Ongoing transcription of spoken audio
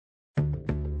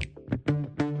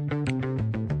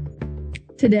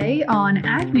Today on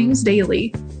Ag News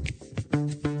Daily.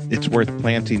 It's worth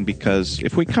planting because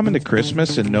if we come into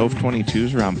Christmas and Nov 22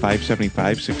 is around $5.75,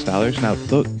 $6, now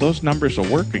those numbers will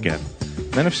work again.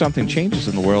 Then if something changes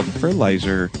in the world and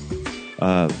fertilizer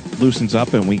loosens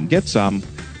up and we can get some,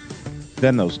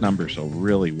 then those numbers will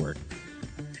really work.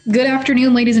 Good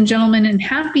afternoon, ladies and gentlemen, and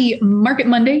happy Market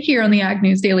Monday here on the Ag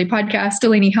News Daily podcast.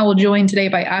 Delaney Howell joined today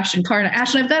by Ashton Karna.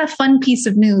 Ashton, I've got a fun piece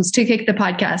of news to kick the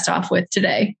podcast off with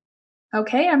today.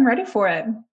 Okay, I'm ready for it.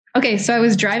 Okay, so I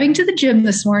was driving to the gym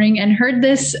this morning and heard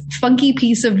this funky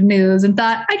piece of news and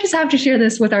thought, I just have to share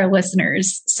this with our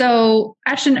listeners. So,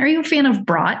 Ashton, are you a fan of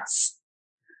brats?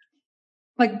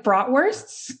 Like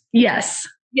bratwursts? Yes.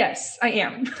 Yes, I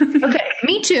am. Okay,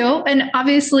 me too. And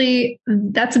obviously,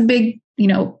 that's a big,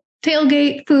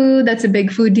 tailgate food. That's a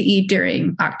big food to eat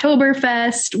during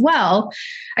Oktoberfest. Well,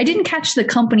 I didn't catch the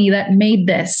company that made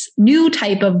this new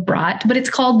type of brat, but it's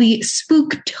called the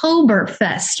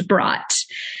Spooktoberfest brat.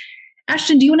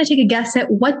 Ashton, do you want to take a guess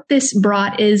at what this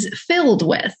brat is filled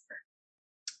with?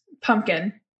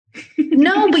 Pumpkin.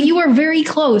 No, but you are very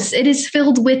close. It is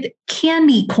filled with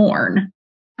candy corn.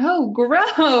 Oh,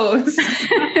 gross.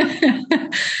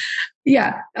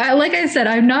 Yeah. Like I said,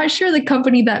 I'm not sure the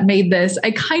company that made this. I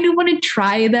kind of want to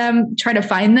try to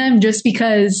find them just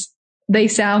because they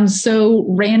sound so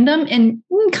random and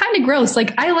kind of gross.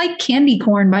 Like, I like candy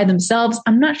corn by themselves.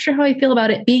 I'm not sure how I feel about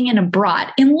it being in a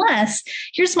brat, unless,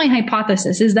 here's my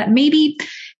hypothesis, is that maybe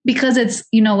because it's,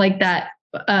 like that,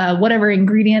 whatever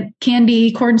ingredient,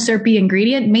 candy, corn syrupy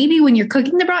ingredient, maybe when you're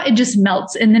cooking the brat, it just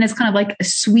melts and then it's kind of like a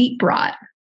sweet brat.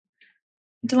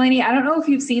 Delaney, I don't know if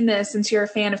you've seen this since you're a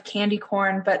fan of candy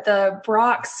corn, but the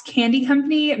Brock's Candy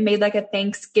Company made like a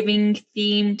Thanksgiving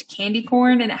themed candy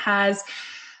corn, and it has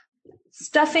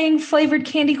stuffing flavored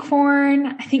candy corn,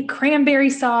 I think cranberry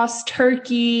sauce,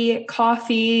 turkey,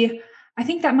 coffee. I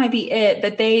think that might be it,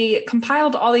 but they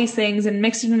compiled all these things and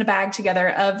mixed it in a bag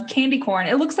together of candy corn.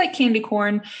 It looks like candy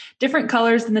corn, different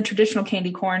colors than the traditional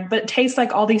candy corn, but it tastes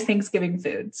like all these Thanksgiving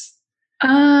foods.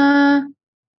 I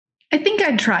think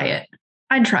I'd try it.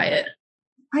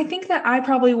 I think that I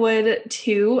probably would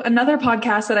too. Another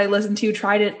podcast that I listened to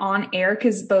tried it on air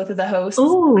because both of the hosts like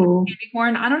candy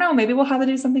corn. I don't know. Maybe we'll have to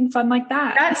do something fun like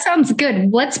that. That sounds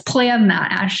good. Let's plan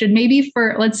that, Ashton. Maybe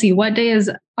let's see, what day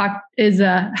is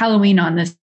Halloween on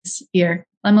this year?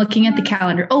 I'm looking at the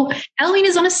calendar. Oh, Halloween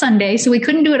is on a Sunday, so we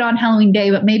couldn't do it on Halloween Day,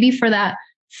 but maybe for that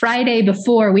Friday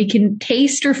before, we can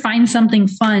taste or find something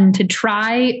fun to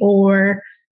try or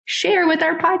share with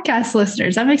our podcast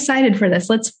listeners. I'm excited for this.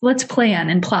 Let's plan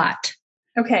and plot.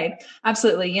 Okay,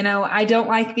 absolutely. I don't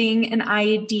like being an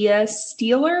idea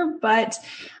stealer, but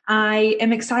I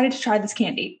am excited to try this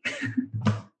candy.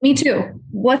 Me too.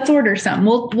 Let's order some.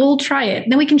 We'll try it.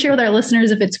 Then we can share with our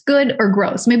listeners if it's good or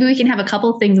gross. Maybe we can have a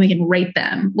couple things and we can rate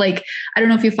them. Like, I don't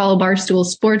know if you follow Barstool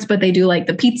Sports, but they do like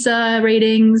the pizza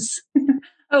ratings.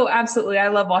 Oh, absolutely. I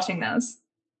love watching those.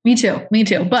 Me too.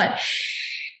 But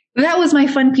that was my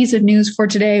fun piece of news for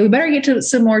today. We better get to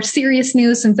some more serious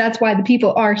news since that's why the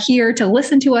people are here to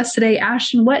listen to us today.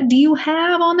 Ashton, what do you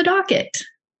have on the docket?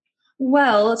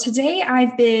 Well, today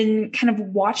I've been kind of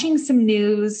watching some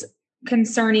news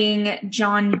concerning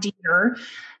John Deere.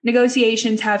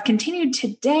 Negotiations have continued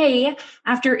today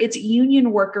after its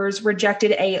union workers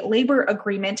rejected a labor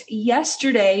agreement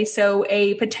yesterday. So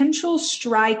a potential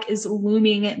strike is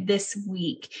looming this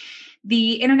week.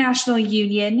 The International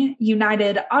Union,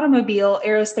 United Automobile,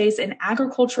 Aerospace, and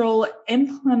Agricultural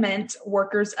Implement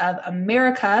Workers of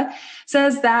America,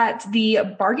 says that the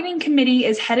bargaining committee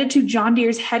is headed to John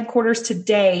Deere's headquarters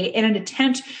today in an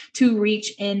attempt to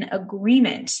reach an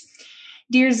agreement.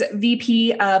 Deere's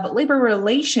VP of Labor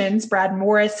Relations, Brad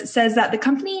Morris, says that the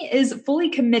company is fully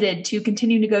committed to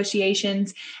continue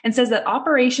negotiations and says that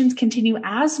operations continue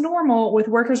as normal with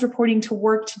workers reporting to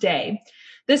work today.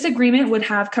 This agreement would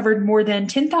have covered more than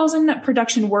 10,000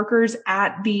 production workers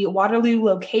at the Waterloo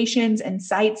locations and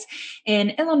sites in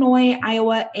Illinois,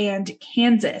 Iowa, and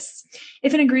Kansas.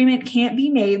 If an agreement can't be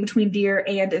made between Deere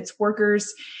and its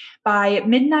workers by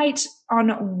midnight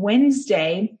on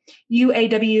Wednesday,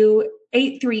 UAW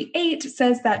 838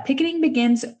 says that picketing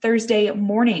begins Thursday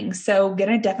morning. So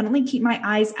gonna definitely keep my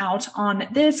eyes out on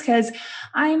this because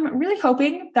I'm really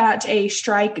hoping that a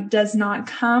strike does not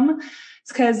come.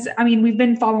 Because, we've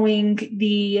been following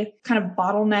the kind of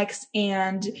bottlenecks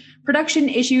and production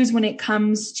issues when it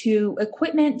comes to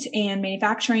equipment and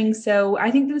manufacturing. So I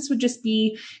think this would just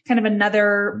be kind of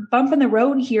another bump in the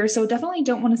road here. So definitely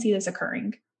don't want to see this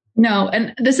occurring. No,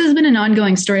 and this has been an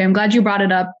ongoing story. I'm glad you brought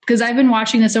it up because I've been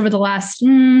watching this over the last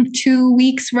 2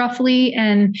 weeks roughly.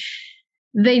 And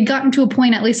they'd gotten to a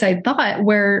point, at least I thought,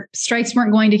 where strikes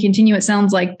weren't going to continue. It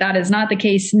sounds like that is not the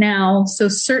case now. So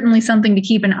certainly something to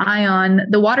keep an eye on.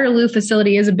 The Waterloo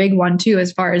facility is a big one too,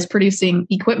 as far as producing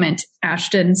equipment,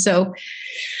 Ashton. So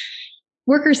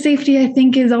worker safety, I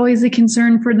think, is always a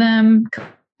concern for them.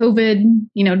 COVID,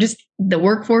 just the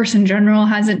workforce in general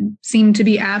hasn't seemed to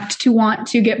be apt to want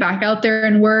to get back out there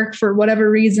and work for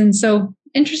whatever reason. So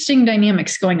interesting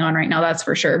dynamics going on right now, that's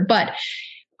for sure. But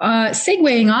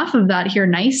segueing off of that here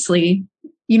nicely,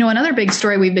 another big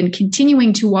story we've been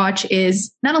continuing to watch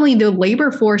is not only the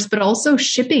labor force, but also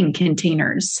shipping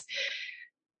containers.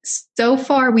 So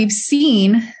far, we've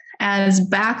seen as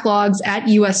backlogs at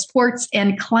U.S. ports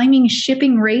and climbing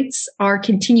shipping rates are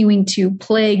continuing to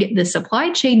plague the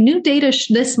supply chain. New data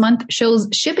this month shows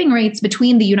shipping rates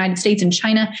between the United States and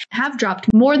China have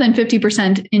dropped more than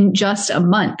 50% in just a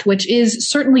month, which is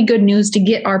certainly good news to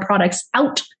get our products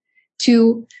out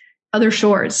to other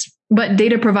shores. But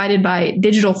data provided by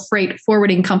digital freight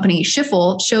forwarding company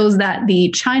Schiffel shows that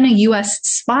the China-U.S.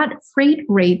 spot freight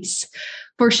rates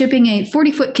for shipping a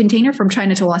 40-foot container from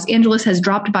China to Los Angeles has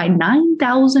dropped by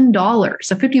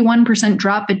 $9,000, a 51%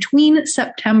 drop between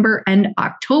September and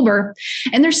October.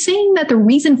 And they're saying that the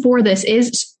reason for this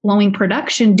is slowing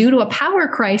production due to a power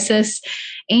crisis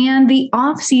and the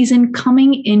off-season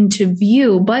coming into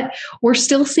view. But we're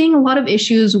still seeing a lot of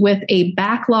issues with a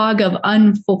backlog of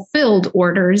unfulfilled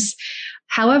orders.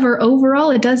 However,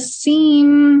 overall, it does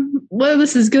seem, whether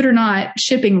this is good or not,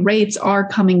 shipping rates are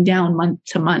coming down month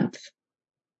to month.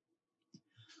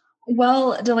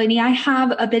 Well, Delaney, I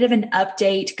have a bit of an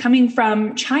update coming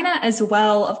from China as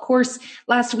well. Of course,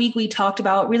 last week we talked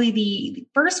about really the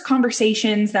first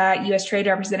conversations that U.S. Trade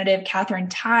Representative Katherine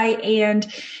Tai and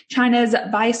China's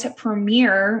Vice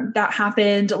Premier that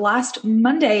happened last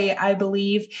Monday, I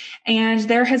believe. And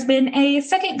there has been a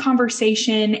second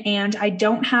conversation, and I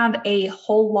don't have a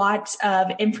whole lot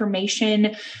of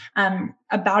information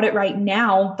about it right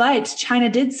now, but China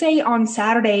did say on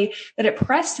Saturday that it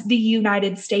pressed the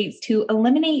United States to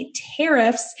eliminate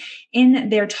tariffs in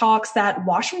their talks that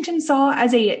Washington saw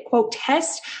as a, quote,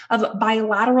 test of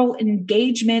bilateral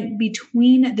engagement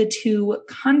between the two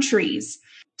countries.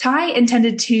 Tai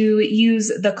intended to use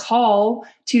the call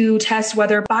to test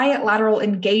whether bilateral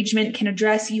engagement can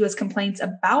address U.S. complaints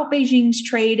about Beijing's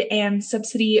trade and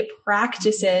subsidy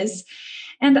practices.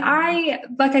 And I,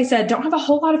 like I said, don't have a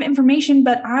whole lot of information,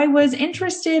 but I was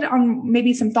interested on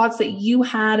maybe some thoughts that you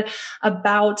had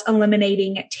about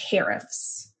eliminating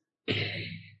tariffs.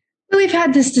 We've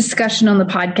had this discussion on the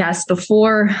podcast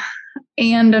before,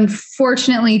 and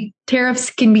unfortunately,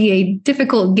 tariffs can be a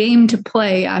difficult game to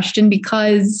play, Ashton,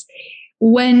 because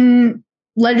when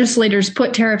legislators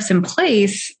put tariffs in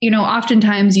place,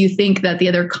 oftentimes you think that the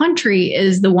other country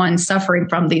is the one suffering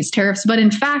from these tariffs. But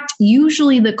in fact,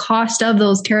 usually the cost of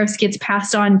those tariffs gets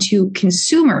passed on to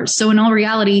consumers. So in all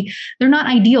reality, they're not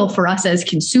ideal for us as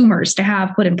consumers to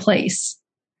have put in place.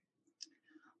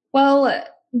 Well,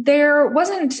 there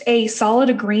wasn't a solid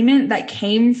agreement that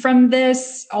came from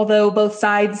this, although both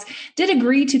sides did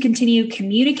agree to continue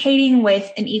communicating with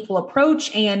an equal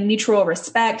approach and mutual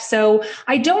respect. So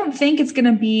I don't think it's going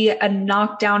to be a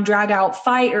knockdown, drag out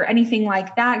fight or anything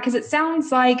like that, because it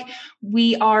sounds like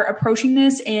we are approaching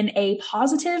this in a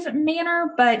positive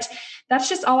manner, but that's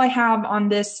just all I have on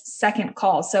this second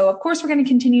call. So of course, we're going to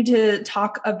continue to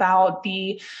talk about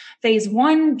the phase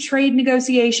 1 trade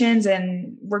negotiations,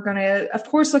 and we're going to, of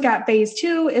course, look at phase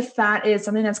 2 if that is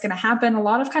something that's going to happen. A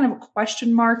lot of kind of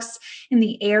question marks in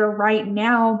the air right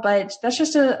now, but that's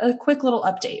just a quick little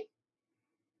update.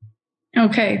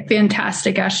 Okay,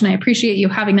 fantastic, Ashton. I appreciate you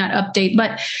having that update,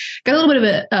 but got a little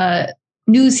bit of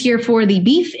news here for the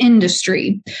beef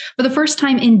industry. For the first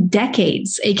time in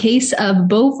decades, a case of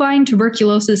bovine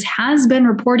tuberculosis has been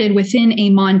reported within a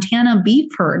Montana beef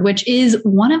herd, which is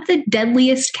one of the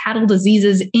deadliest cattle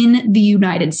diseases in the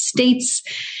United States,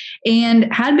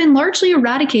 and had been largely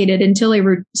eradicated until a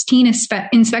routine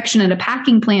inspection at a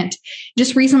packing plant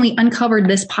just recently uncovered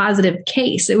this positive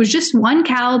case. It was just one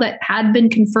cow that had been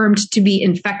confirmed to be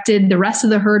infected. The rest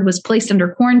of the herd was placed under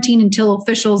quarantine until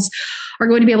officials are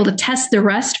going to be able to test the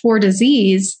rest for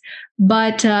disease.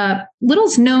 But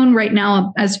little's known right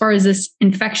now as far as this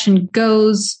infection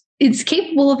goes. It's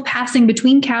capable of passing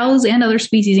between cows and other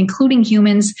species, including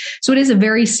humans. So it is a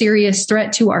very serious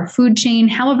threat to our food chain.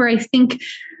 However, I think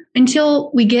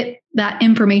until we get that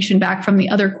information back from the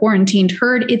other quarantined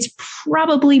herd, it's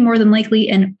probably more than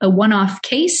likely a one-off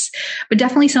case, but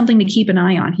definitely something to keep an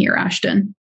eye on here,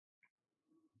 Ashton.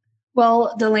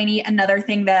 Well, Delaney, another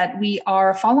thing that we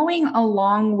are following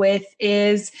along with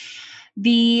is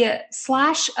the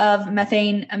slash of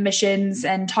methane emissions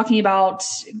and talking about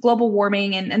global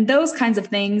warming and those kinds of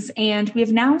things. And we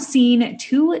have now seen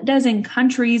 24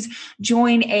 countries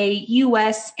join a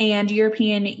US and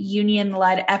European Union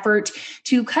led effort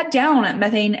to cut down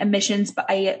methane emissions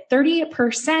by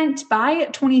 30% by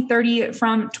 2030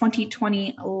 from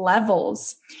 2020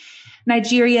 levels.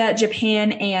 Nigeria,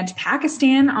 Japan, and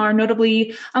Pakistan are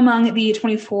notably among the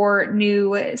 24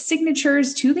 new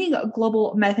signatures to the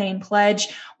Global Methane Pledge,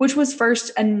 which was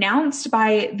first announced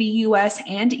by the US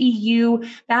and EU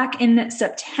back in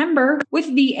September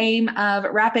with the aim of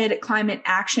rapid climate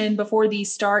action before the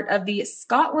start of the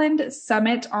Scotland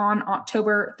Summit on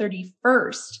October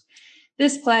 31st.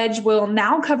 This pledge will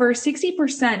now cover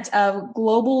 60% of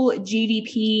global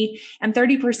GDP and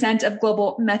 30% of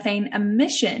global methane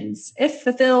emissions. If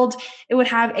fulfilled, it would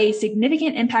have a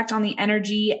significant impact on the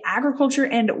energy, agriculture,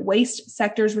 and waste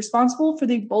sectors responsible for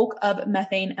the bulk of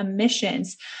methane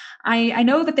emissions. I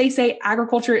know that they say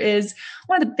agriculture is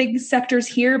one of the big sectors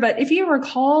here, but if you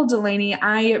recall, Delaney,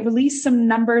 I released some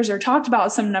numbers or talked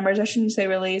about some numbers. I shouldn't say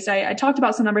released. I talked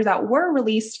about some numbers that were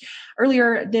released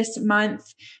earlier this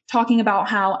month, talking about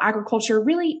how agriculture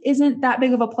really isn't that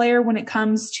big of a player when it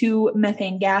comes to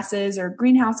methane gases or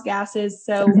greenhouse gases.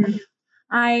 So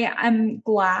I am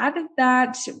glad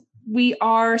that we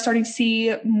are starting to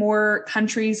see more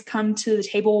countries come to the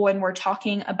table when we're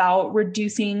talking about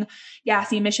reducing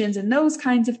gas emissions and those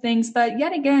kinds of things. But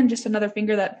yet again, just another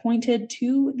finger that pointed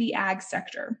to the ag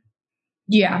sector.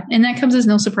 Yeah. And that comes as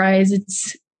no surprise.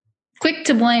 It's quick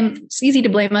to blame. It's easy to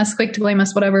blame us, quick to blame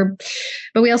us, whatever.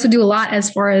 But we also do a lot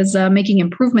as far as making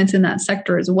improvements in that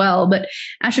sector as well. But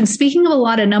Ashton, speaking of a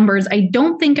lot of numbers, I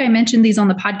don't think I mentioned these on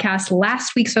the podcast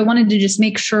last week. So I wanted to just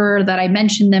make sure that I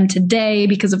mentioned them today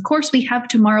because, of course, we have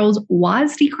tomorrow's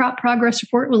WASDE crop progress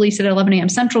report released at 11 a.m.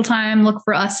 Central Time. Look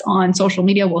for us on social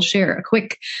media. We'll share a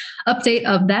quick update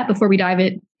of that before we dive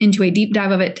into a deep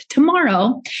dive of it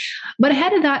tomorrow. But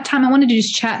ahead of that time, I wanted to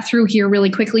just chat through here really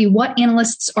quickly what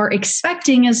analysts are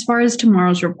expecting as far as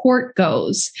tomorrow's report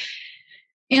goes.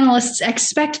 Analysts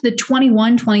expect the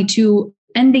 21-22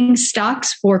 ending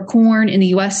stocks for corn in the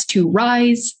U.S. to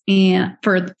rise, and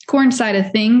for the corn side of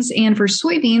things, and for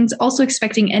soybeans, also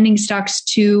expecting ending stocks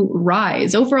to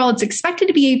rise. Overall, it's expected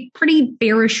to be a pretty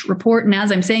bearish report. And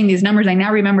as I'm saying these numbers, I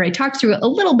now remember I talked through a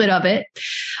little bit of it.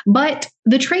 But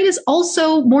the trade is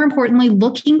also, more importantly,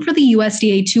 looking for the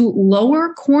USDA to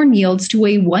lower corn yields to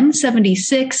a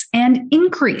 176 and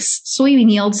increase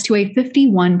soybean yields to a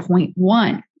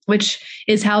 51.1. which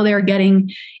is how they're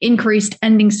getting increased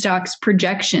ending stocks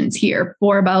projections here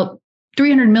for about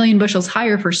 300 million bushels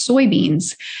higher for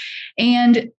soybeans.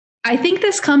 And I think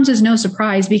this comes as no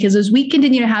surprise because as we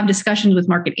continue to have discussions with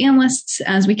market analysts,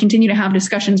 as we continue to have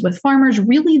discussions with farmers,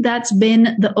 really that's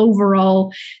been the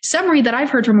overall summary that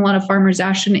I've heard from a lot of farmers,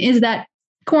 Ashton, is that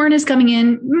corn is coming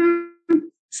in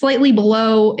slightly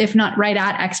below, if not right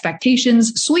at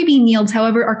expectations. Soybean yields,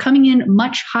 however, are coming in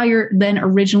much higher than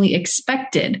originally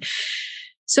expected.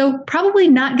 So probably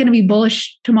not going to be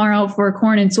bullish tomorrow for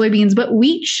corn and soybeans, but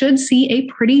we should see a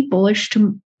pretty bullish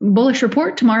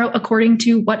report tomorrow, according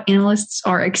to what analysts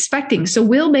are expecting. So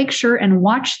we'll make sure and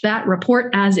watch that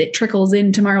report as it trickles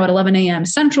in tomorrow at 11 a.m.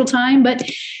 Central Time, but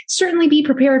certainly be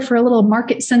prepared for a little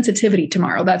market sensitivity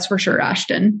tomorrow. That's for sure,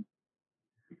 Ashton.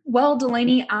 Well,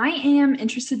 Delaney, I am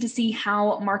interested to see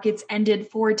how markets ended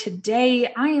for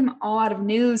today. I am all out of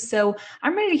news, so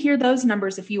I'm ready to hear those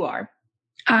numbers if you are.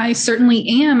 I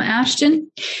certainly am, Ashton.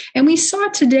 And we saw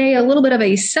today a little bit of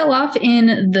a sell-off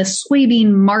in the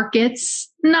soybean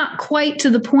markets, not quite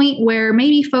to the point where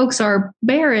maybe folks are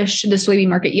bearish to the soybean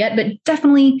market yet, but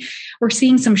definitely we're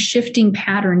seeing some shifting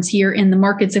patterns here in the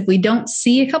markets if we don't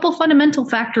see a couple fundamental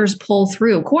factors pull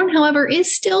through. Corn, however,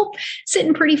 is still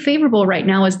sitting pretty favorable right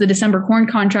now as the December corn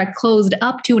contract closed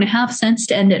up 2.5 cents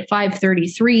to end at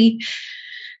 $5.33.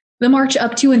 The March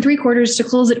up 2 3/4 to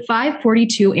close at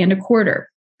 $5.42 1/4.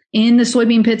 In the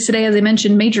soybean pits today, as I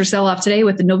mentioned, major sell-off today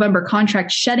with the November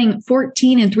contract shedding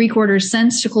 14 3/4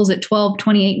 cents to close at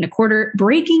 $12.28 1/4,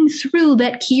 breaking through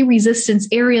that key resistance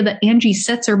area that Angie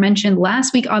Setzer mentioned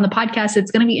last week on the podcast.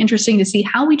 It's going to be interesting to see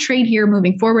how we trade here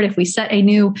moving forward if we set a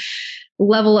new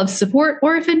level of support,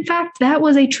 or if in fact that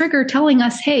was a trigger telling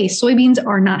us, hey, soybeans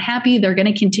are not happy. They're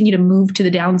going to continue to move to the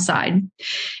downside.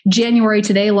 January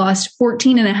today lost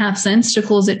 14.5 cents to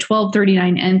close at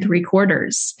 $12.39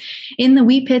 3/4. In the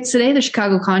wheat pits today, the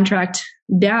Chicago contract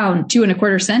down 2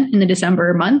 1/4 cents in the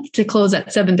December month to close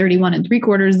at $7.31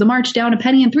 3/4. The March down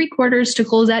 1 3/4 to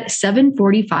close at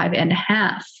 $7.45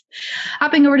 1/2.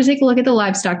 Hopping over to take a look at the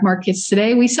livestock markets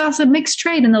today, we saw some mixed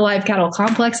trade in the live cattle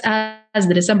complex as as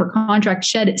the December contract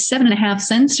shed 7.5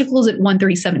 cents to close at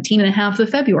 137.17.5 for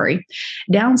February,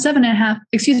 down 7.5,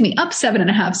 up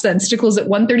 7.5 cents to close at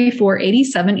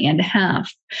 134.87.5.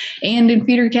 And in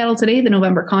feeder cattle today, the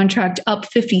November contract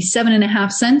up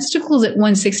 57.5 cents to close at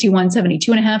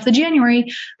 161.72.5. The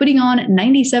January putting on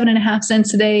 97.5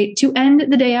 cents today to end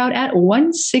the day out at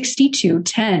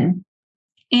 162.10.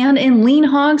 And in lean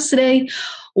hogs today,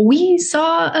 we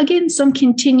saw, again, some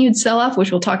continued sell-off,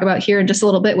 which we'll talk about here in just a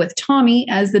little bit with Tommy,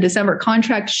 as the December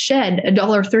contract shed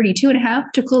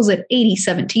 $1.32.5 to close at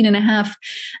 80.17.5.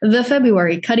 The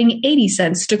February cutting 80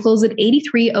 cents to close at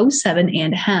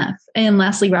 83.07.5. And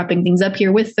lastly, wrapping things up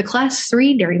here with the Class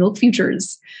 3 dairy milk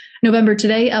futures. November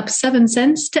today up 7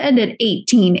 cents to end at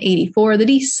 18.84. The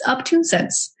Dees up 2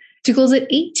 cents to close at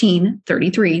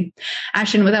 18.33.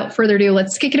 Ashton, without further ado,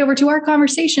 let's kick it over to our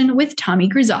conversation with Tommy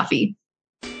Grizzoffi.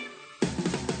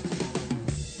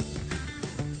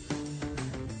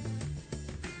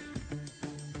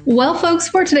 Well, folks,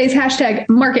 for today's hashtag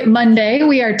Market Monday,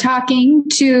 we are talking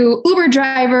to Uber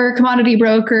driver, commodity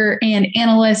broker, and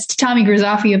analyst Tommy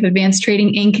Grizzoffi of Advanced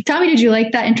Trading Inc. Tommy, did you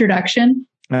like that introduction?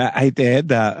 I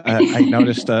did. I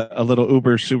noticed a little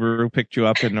Uber Subaru picked you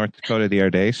up in North Dakota the other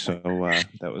day, so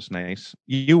that was nice.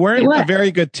 You weren't a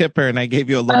very good tipper, and I gave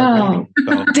you a low rating.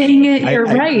 So dang it, you're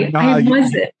right. I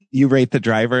wasn't. You rate the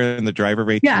driver, and the driver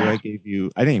rates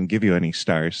you. I didn't even give you any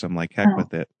stars. I'm like, heck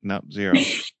with it. Nope, 0.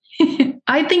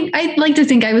 I'd like to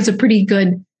think I was a pretty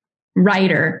good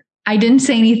rider. I didn't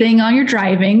say anything on your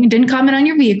driving, didn't comment on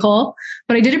your vehicle,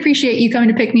 but I did appreciate you coming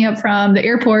to pick me up from the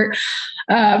airport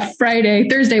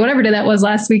Thursday, whatever day that was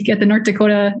last week at the North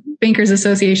Dakota Bankers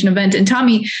Association event. And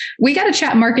Tommy, we got to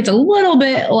chat markets a little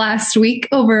bit last week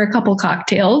over a couple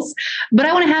cocktails, but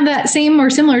I want to have that same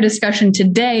or similar discussion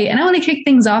today. And I want to kick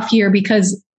things off here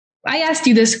because I asked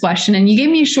you this question and you gave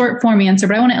me a short form answer,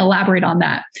 but I want to elaborate on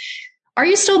that. Are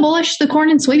you still bullish the corn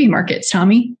and soybean markets,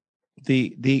 Tommy?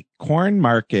 The corn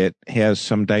market has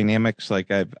some dynamics like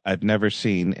I've never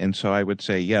seen, and so I would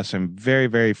say yes. I'm very,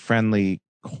 very friendly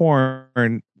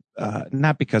corn.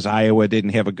 Not because Iowa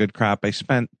didn't have a good crop. I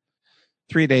spent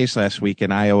 3 days last week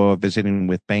in Iowa visiting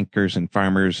with bankers and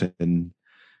farmers, and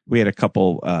we had a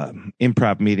couple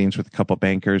improv meetings with a couple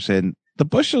bankers, and the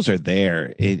bushels are there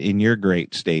in your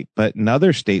great state, but in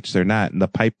other states they're not, and the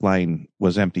pipeline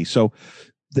was empty. So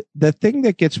the thing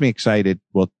that gets me excited,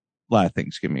 well, a lot of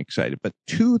things get me excited, but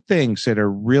 2 things that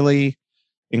are really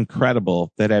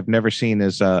incredible that I've never seen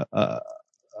is the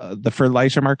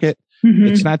fertilizer market. Mm-hmm.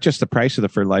 It's not just the price of the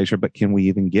fertilizer, but can we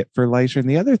even get fertilizer? And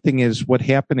the other thing is what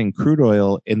happened in crude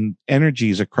oil and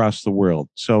energies across the world.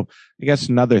 So I guess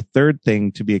another third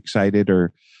thing to be excited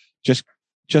or just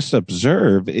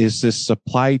observe is this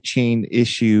supply chain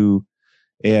issue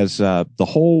as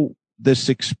this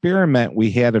experiment we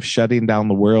had of shutting down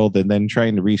the world and then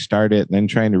trying to restart it and then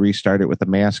trying to restart it with a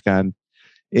mask on.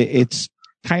 It's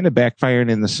kind of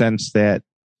backfiring in the sense that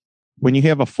when you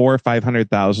have a $400,000 or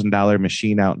 $500,000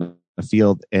 machine out in the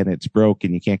field and it's broke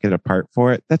and you can't get a part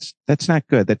for it, that's not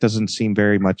good. That doesn't seem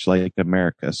very much like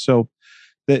America. So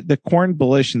the corn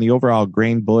bullish and the overall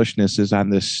grain bullishness is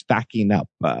on this stocking up.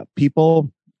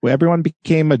 Everyone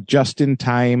became a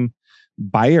just-in-time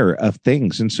buyer of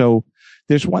things. And so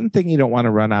there's one thing you don't want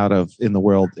to run out of in the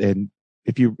world. And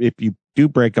if you do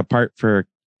break a part for a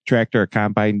tractor or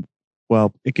combine,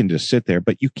 well, it can just sit there,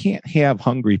 but you can't have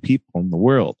hungry people in the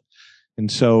world. And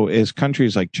so as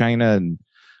countries like China and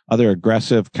other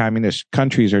aggressive communist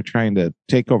countries are trying to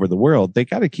take over the world, they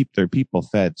got to keep their people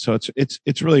fed. So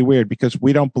it's really weird because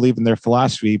we don't believe in their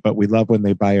philosophy, but we love when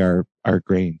they buy our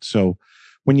grain. So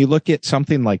when you look at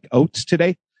something like oats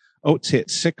today, oats hit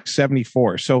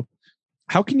 674. So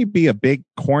how can you be a big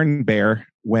corn bear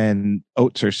when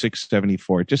oats are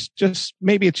 674? Just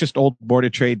maybe it's just old Board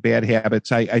of Trade bad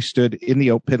habits. I stood in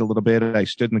the oat pit a little bit. I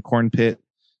stood in the corn pit.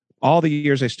 All the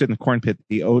years I stood in the corn pit,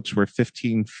 the oats were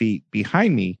 15 feet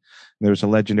behind me. There was a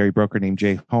legendary broker named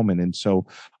Jay Homan. And so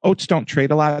oats don't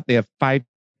trade a lot. They have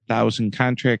 5,000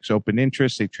 contracts, open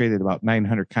interest. They traded about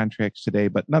 900 contracts today,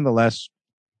 but nonetheless,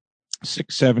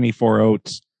 674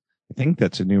 oats. I think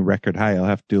that's a new record high. I'll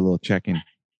have to do a little checking.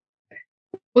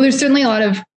 Well, there's certainly a lot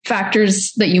of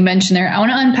factors that you mentioned there. I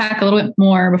want to unpack a little bit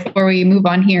more before we move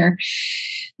on here.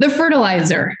 The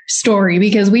fertilizer story,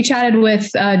 because we chatted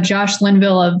with Josh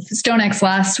Linville of StoneX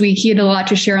last week. He had a lot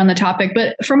to share on the topic.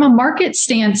 But from a market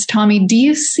stance, Tommy, do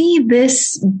you see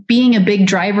this being a big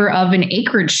driver of an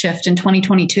acreage shift in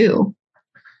 2022?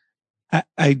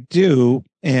 I do.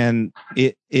 And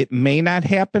it may not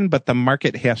happen, but the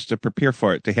market has to prepare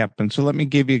for it to happen. So let me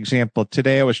give you an example.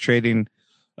 Today I was trading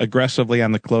aggressively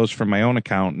on the close from my own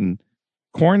account, and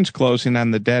corn's closing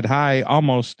on the dead high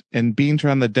almost, and beans are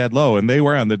on the dead low. And they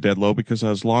were on the dead low because I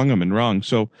was long them and wrong.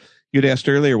 So you'd asked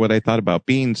earlier what I thought about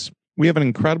beans. We have an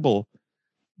incredible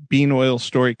bean oil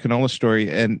story, canola story,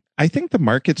 and I think the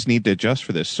markets need to adjust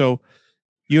for this. So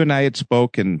you and I had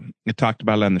spoke and talked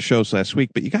about it on the shows last week,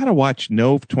 but you got to watch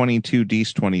NOVE 22,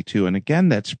 DEES 22. And again,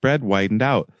 that spread widened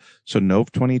out. So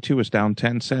NOVE 22 was down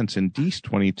 10 cents and DEES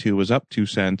 22 was up 2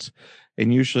 cents.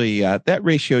 And usually that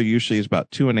ratio usually is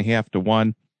about 2.5 to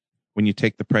 1 when you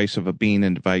take the price of a bean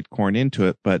and divide corn into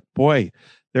it. But boy,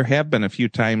 there have been a few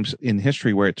times in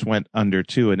history where it's went under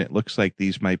 2, and it looks like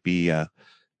this might be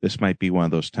one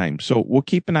of those times. So we'll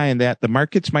keep an eye on that. The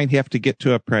markets might have to get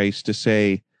to a price to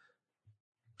say,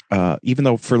 even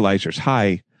though fertilizer's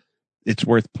high, it's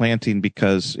worth planting,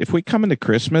 because if we come into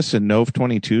Christmas and NOVE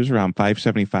 22 is around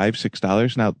 $5.75,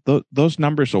 $6, now those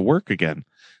numbers will work again.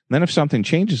 And then if something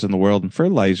changes in the world and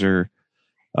fertilizer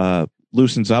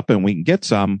loosens up and we can get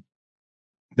some,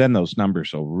 then those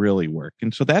numbers will really work.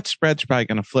 And so that spread's probably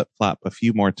going to flip-flop a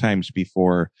few more times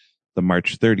before the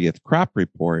March 30th crop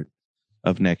report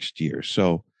of next year.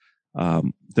 So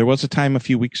there was a time a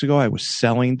few weeks ago I was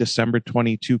selling December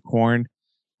 22 corn.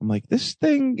 I'm like, this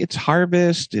thing, it's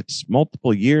harvest, it's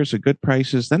multiple years of good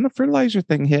prices. Then the fertilizer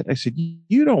thing hit. I said,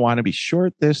 you don't want to be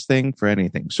short this thing for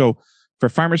anything. So for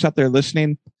farmers out there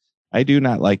listening, I do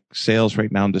not like sales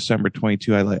right now in December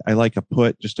 22. I like a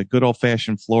put, just a good old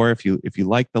fashioned floor. If you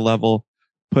like the level,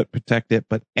 protect it,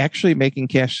 but actually making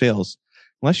cash sales,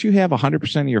 unless you have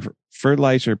 100% of your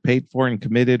fertilizer paid for and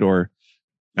committed, or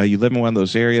you live in one of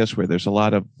those areas where there's a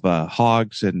lot of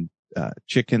hogs and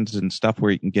chickens and stuff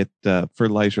where you can get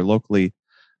fertilizer locally,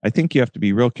 I think you have to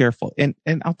be real careful. And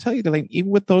I'll tell you, Delaney, even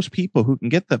with those people who can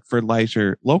get the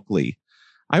fertilizer locally,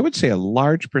 I would say a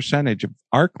large percentage of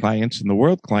our clients and the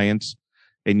world clients,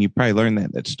 and you probably learned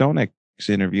that at StoneX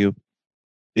interview,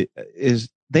 is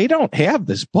they don't have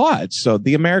this bought. So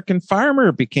the American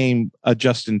farmer became a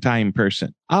just-in-time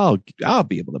person. I'll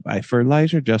be able to buy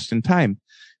fertilizer just in time.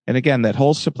 And again, that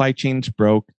whole supply chain's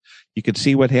broke. You could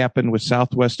see what happened with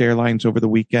Southwest Airlines over the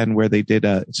weekend, where they did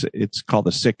it's called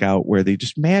a sick out, where they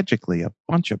just magically, a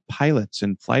bunch of pilots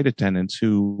and flight attendants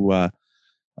who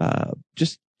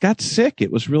just got sick.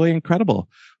 It was really incredible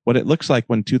what it looks like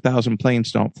when 2,000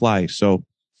 planes don't fly. So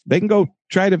they can go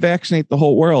try to vaccinate the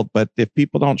whole world, but if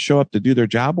people don't show up to do their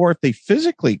job, or if they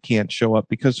physically can't show up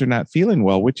because they're not feeling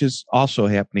well, which is also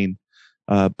happening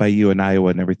by you in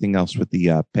Iowa and everything else with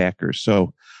the Packers.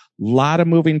 So a lot of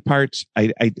moving parts.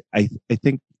 I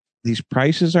think these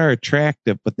prices are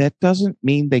attractive, but that doesn't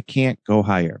mean they can't go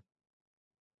higher.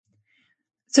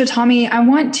 So Tommy, I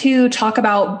want to talk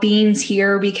about beans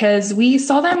here because we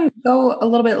saw them go a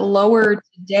little bit lower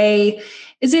today.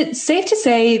 Is it safe to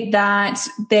say that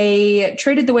they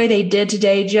traded the way they did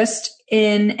today just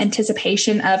in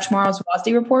anticipation of tomorrow's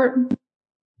WASDE report?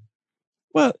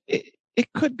 Well,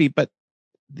 it could be, but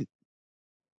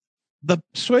the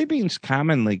soybeans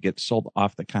commonly get sold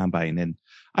off the combine, and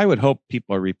I would hope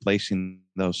people are replacing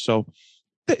those. So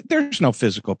there's no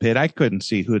physical pit. I couldn't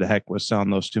see who the heck was selling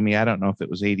those to me. I don't know if it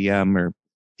was ADM or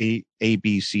A,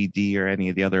 B, C, D, or any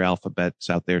of the other alphabets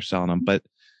out there selling them. But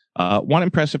one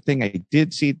impressive thing I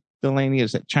did see, Delaney,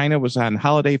 is that China was on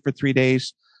holiday for 3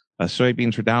 days.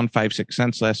 Soybeans were down 5-6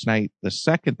 cents last night. The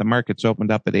second the markets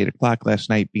opened up at 8 o'clock last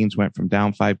night, beans went from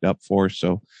down 5 to up 4.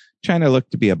 So China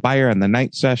looked to be a buyer on the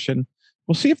night session.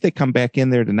 We'll see if they come back in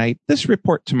there tonight. This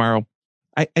report tomorrow,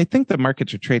 I think the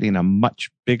markets are trading a much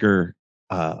bigger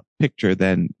picture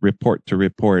than report to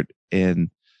report. And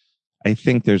I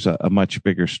think there's a much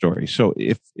bigger story. So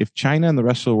if China and the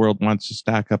rest of the world wants to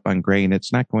stock up on grain,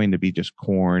 it's not going to be just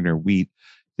corn or wheat.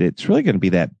 It's really going to be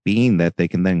that bean that they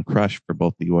can then crush for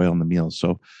both the oil and the meal.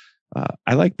 So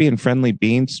I like being friendly.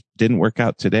 Beans didn't work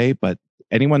out today, but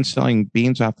anyone selling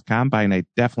beans off the combine, I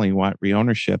definitely want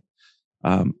reownership.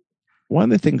 One of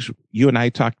the things you and I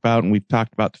talked about, and we've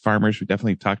talked about the farmers, we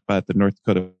definitely talked about the North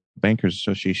Dakota Bankers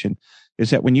Association,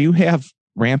 is that when you have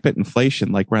rampant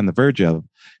inflation like we're on the verge of,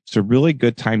 it's a really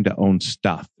good time to own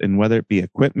stuff. And whether it be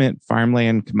equipment,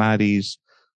 farmland, commodities,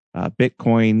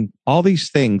 Bitcoin, all these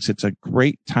things, it's a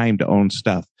great time to own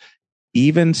stuff.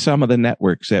 Even some of the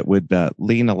networks that would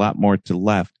lean a lot more to the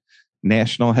left.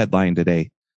 National headline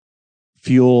today,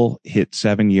 fuel hit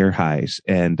 7-year highs.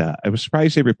 And I was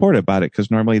surprised they reported about it,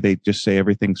 because normally they just say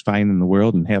everything's fine in the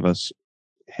world and have us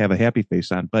have a happy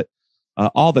face on. But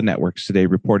all the networks today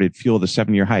reported fuel the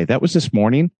 7-year high. That was this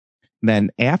morning. And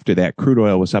then after that, crude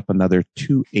oil was up another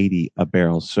 $2.80 a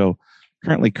barrel. So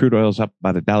currently crude oil is up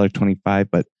about $1.25,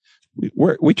 but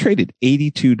We traded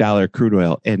 $82 crude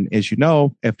oil. And as you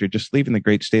know, after just leaving the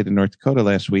great state of North Dakota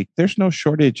last week, there's no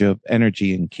shortage of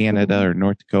energy in Canada or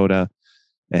North Dakota.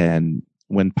 And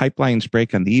when pipelines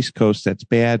break on the East Coast, that's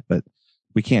bad, but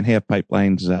we can't have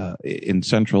pipelines in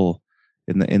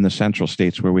the central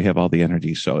states where we have all the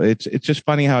energy. So it's just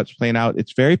funny how it's playing out.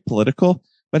 It's very political,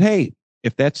 but hey,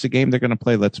 if that's the game they're going to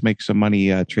play, let's make some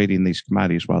money trading these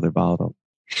commodities while they're volatile.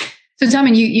 So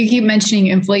Tommy, you keep mentioning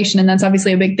inflation, and that's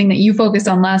obviously a big thing that you focused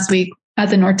on last week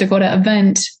at the North Dakota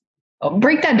event.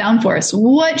 Break that down for us.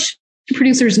 What should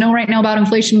producers know right now about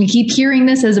inflation? We keep hearing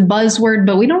this as a buzzword,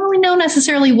 but we don't really know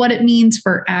necessarily what it means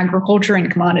for agriculture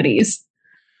and commodities.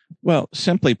 Well,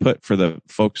 simply put, for the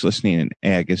folks listening in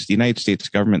ag, is the United States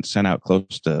government sent out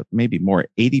close to maybe more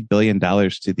 $80 billion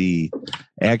to the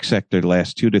ag sector the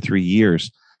last 2 to 3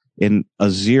 years in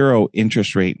a zero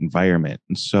interest rate environment.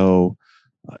 And so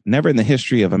never in the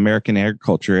history of American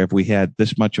agriculture have we had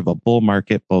this much of a bull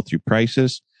market, both through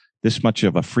prices, this much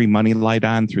of a free money light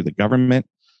on through the government,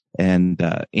 and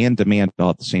demand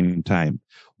all at the same time.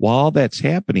 While that's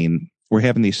happening, we're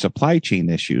having these supply chain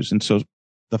issues. And so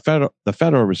the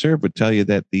Federal Reserve would tell you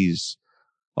that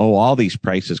all these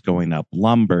prices going up,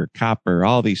 lumber, copper,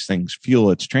 all these things,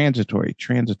 fuel, it's transitory.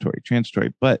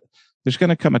 But there's going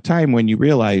to come a time when you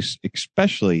realize,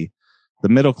 especially the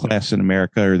middle class in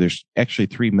America, or there's actually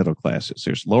 3 middle classes.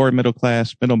 There's lower middle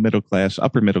class, middle class,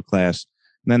 upper middle class.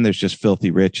 And then there's just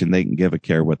filthy rich, and they can give a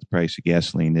care what the price of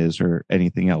gasoline is or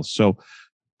anything else. So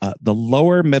the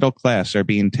lower middle class are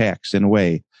being taxed in a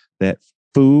way that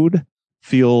food,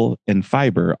 fuel, and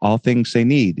fiber, all things they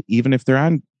need, even if they're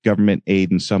on government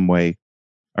aid in some way,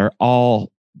 are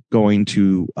all going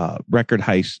to record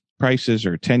high prices,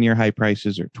 or 10-year high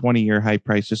prices, or 20-year high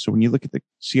prices. So when you look at the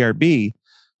CRB,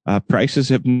 prices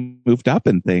have moved up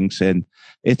in things, and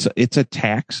it's a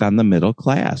tax on the middle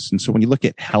class. And so when you look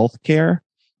at healthcare,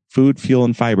 food, fuel,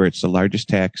 and fiber, it's the largest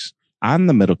tax on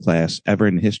the middle class ever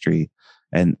in history.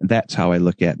 And that's how I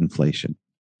look at inflation.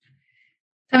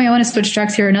 Tommy, I want to switch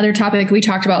tracks here. Another topic we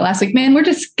talked about last week. Man, we're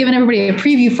just giving everybody a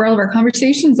preview for all of our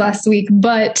conversations last week.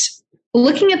 But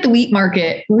looking at the wheat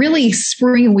market, really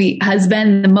spring wheat has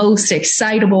been the most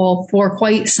excitable for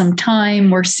quite some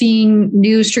time. We're seeing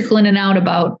news trickle in and out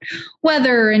about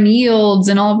weather and yields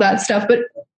and all of that stuff. But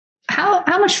how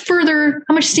much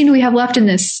steam do we have left in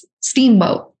this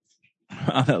steamboat?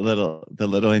 The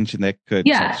little engine that could.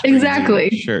 Yeah, exactly.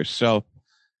 Wheat. Sure. So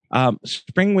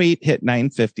spring wheat hit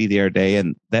 $9.50 the other day,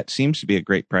 and that seems to be a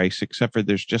great price, except for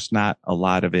there's just not a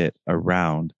lot of it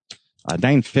around.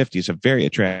 $9.50 is a very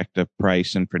attractive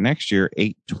price, and for next year,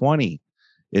 $8.20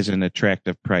 is an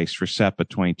attractive price for SEPA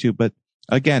 22. But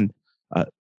again,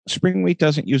 spring wheat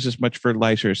doesn't use as much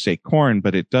fertilizer as, say, corn,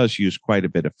 but it does use quite a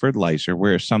bit of fertilizer,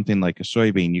 whereas something like a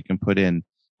soybean you can put in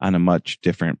on a much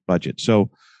different budget.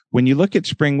 So when you look at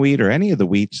spring wheat or any of the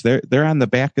wheats, they're on the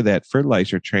back of that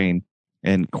fertilizer train,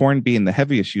 and corn being the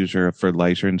heaviest user of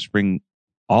fertilizer, and spring,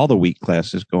 all the wheat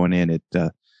classes going in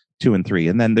at 2 and 3.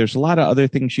 And then there's a lot of other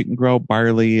things you can grow,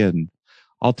 barley and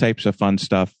all types of fun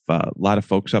stuff. A lot of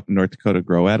folks up in North Dakota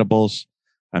grow edibles.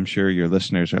 I'm sure your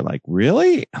listeners are like,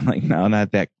 really? I'm like, no,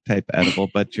 not that type of edible,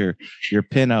 but your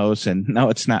pinos. And no,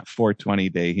 it's not 420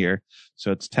 day here.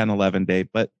 So it's 10-11 day.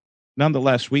 But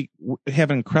nonetheless, we have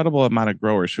an incredible amount of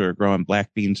growers who are growing black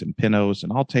beans and pinos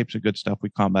and all types of good stuff. We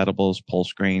call them edibles,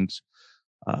 pulse grains,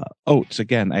 oats.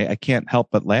 Again, I can't help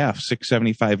but laugh.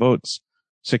 $6.75 oats.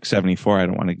 $6.74. I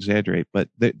don't want to exaggerate, but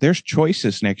there's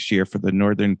choices next year for the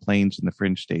northern plains and the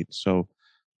fringe states. So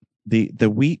the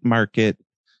wheat market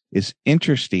is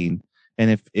interesting.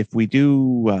 And if we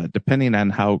do, depending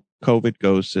on how COVID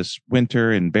goes this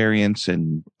winter and variants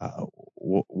and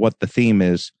what the theme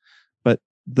is, but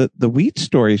the wheat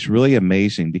story is really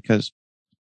amazing, because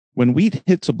when wheat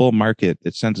hits a bull market,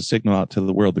 it sends a signal out to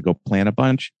the world to go plant a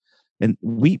bunch. And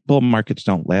wheat bull markets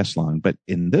don't last long, but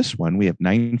in this one, we have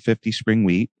 $9.50 spring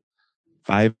wheat,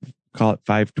 call it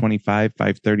 $5.25,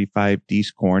 $5.35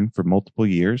 D's corn for multiple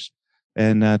years,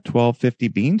 and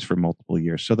 $12.50 beans for multiple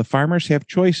years. So the farmers have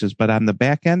choices, but on the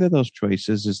back end of those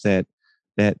choices is that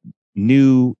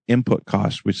new input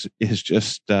cost, which is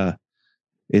just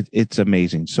it's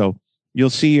amazing. So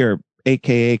you'll see your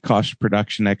AKA cost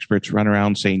production experts run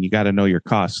around saying you got to know your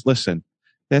costs. Listen.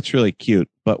 That's really cute.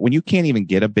 But when you can't even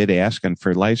get a bid ask on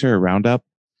fertilizer or Roundup,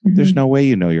 there's no way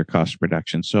you know your cost of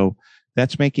production. So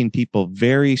that's making people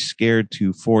very scared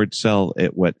to forward sell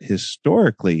at what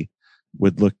historically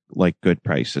would look like good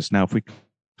prices. Now, if we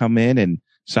come in and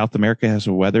South America has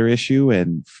a weather issue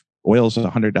and oil's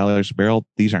 $100 a barrel,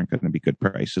 these aren't going to be good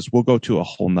prices. We'll go to a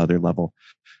whole nother level.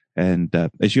 And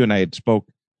as you and I had spoke,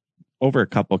 over a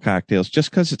couple cocktails.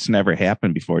 Just because it's never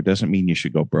happened before doesn't mean you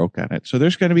should go broke on it. So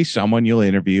there's going to be someone you'll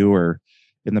interview or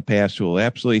in the past who will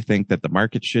absolutely think that the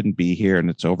market shouldn't be here and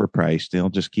it's overpriced. They'll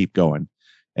just keep going.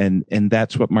 And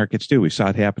that's what markets do. We saw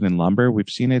it happen in lumber. We've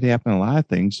seen it happen in a lot of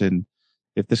things. And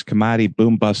if this commodity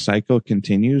boom bust cycle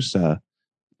continues,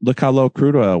 look how low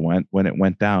crude oil went when it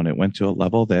went down. It went to a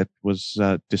level that was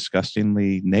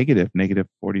disgustingly negative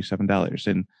 $47.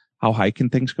 And how high can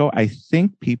things go? I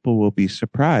think people will be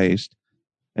surprised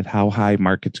at how high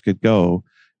markets could go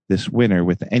this winter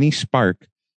with any spark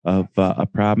of a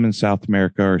problem in South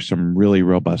America or some really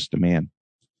robust demand.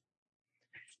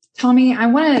 Tommy, I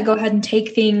want to go ahead and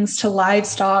take things to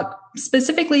livestock,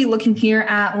 specifically looking here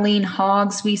at lean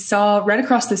hogs. We saw right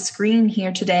across the screen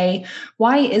here today.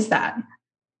 Why is that?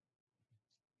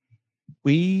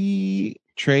 We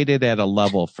traded at a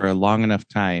level for a long enough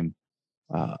time.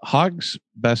 Hogs'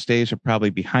 best days are probably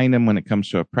behind them when it comes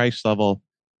to a price level.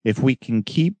 If we can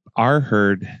keep our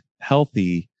herd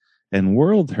healthy and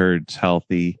world herds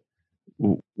healthy,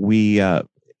 you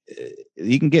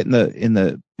can get in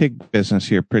the pig business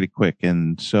here pretty quick.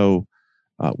 And so,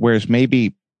 whereas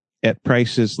maybe at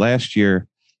prices last year,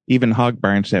 even hog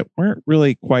barns that weren't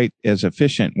really quite as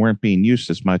efficient weren't being used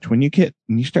as much. When you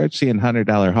start seeing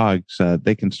 $100 hogs,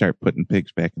 they can start putting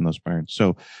pigs back in those barns.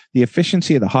 So the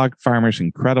efficiency of the hog farmer is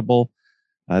incredible.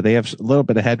 They have a little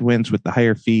bit of headwinds with the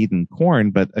higher feed and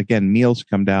corn, but again, meals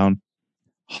come down.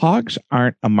 Hogs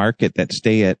aren't a market that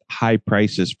stay at high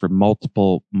prices for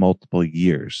multiple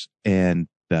years. And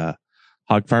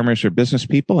hog farmers are business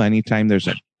people. Anytime there's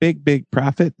a big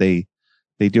profit, they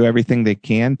do everything they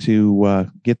can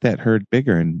to get that herd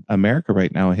bigger. And America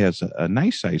right now has a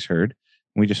nice size herd.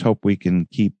 We just hope we can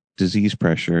keep disease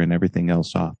pressure and everything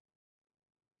else off.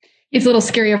 It's a little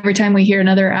scary every time we hear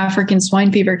another African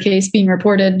swine fever case being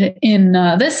reported in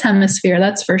this hemisphere,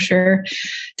 that's for sure.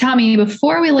 Tommy,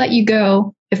 before we let you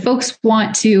go, if folks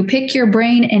want to pick your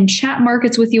brain and chat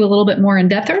markets with you a little bit more in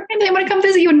depth, or maybe they want to come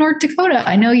visit you in North Dakota,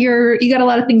 I know you got a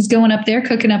lot of things going up there,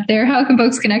 cooking up there. How can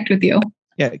folks connect with you?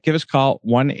 Yeah, give us a call,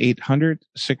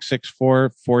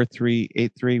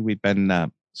 1-800-664-4383. We've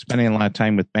been spending a lot of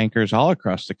time with bankers all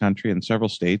across the country in several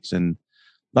states and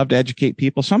love to educate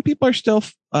people. Some people are still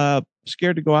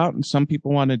scared to go out, and some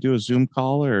people want to do a Zoom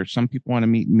call, or some people want to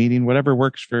meet in meeting, whatever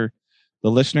works for the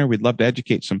listener. We'd love to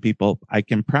educate some people. I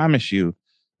can promise you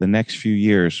the next few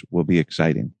years will be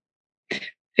exciting.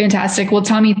 Fantastic. Well,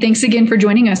 Tommy, thanks again for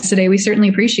joining us today. We certainly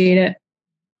appreciate it.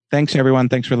 Thanks, everyone.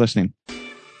 Thanks for listening.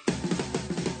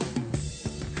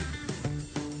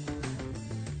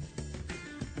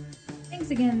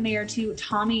 Again there to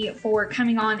Tommy for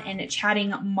coming on and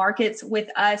chatting markets with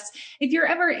us. If you're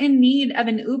ever in need of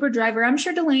an Uber driver, I'm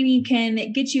sure Delaney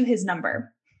can get you his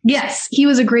number. Yes, he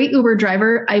was a great Uber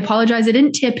driver. I apologize. I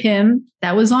didn't tip him.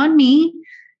 That was on me.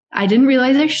 I didn't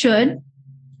realize I should.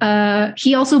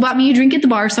 He also bought me a drink at the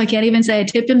bar, so I can't even say I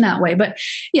tipped him that way. But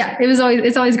yeah,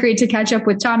 it's always great to catch up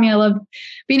with Tommy. I love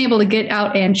being able to get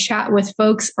out and chat with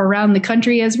folks around the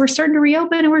country as we're starting to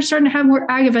reopen and we're starting to have more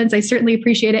ag events. I certainly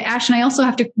appreciate it. Ash, and I also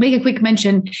have to make a quick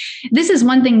mention. This is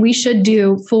one thing we should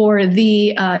do for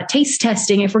the taste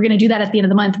testing if we're going to do that at the end of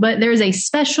the month. But there's a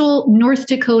special North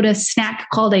Dakota snack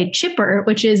called a chipper,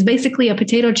 which is basically a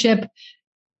potato chip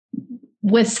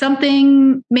with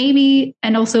something maybe,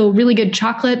 and also really good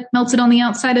chocolate melted on the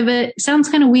outside of it. Sounds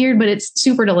kind of weird, but it's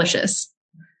super delicious.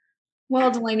 Well,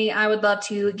 Delaney, I would love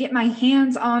to get my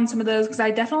hands on some of those because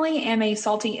I definitely am a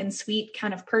salty and sweet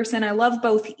kind of person. I love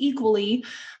both equally.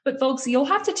 But folks, you'll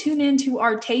have to tune in to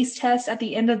our taste test at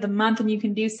the end of the month, and you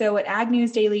can do so at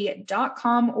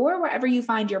agnewsdaily.com or wherever you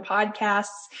find your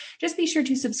podcasts. Just be sure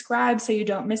to subscribe so you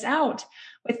don't miss out.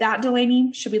 With that,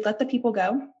 Delaney, should we let the people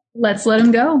go? Let's let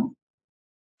them go.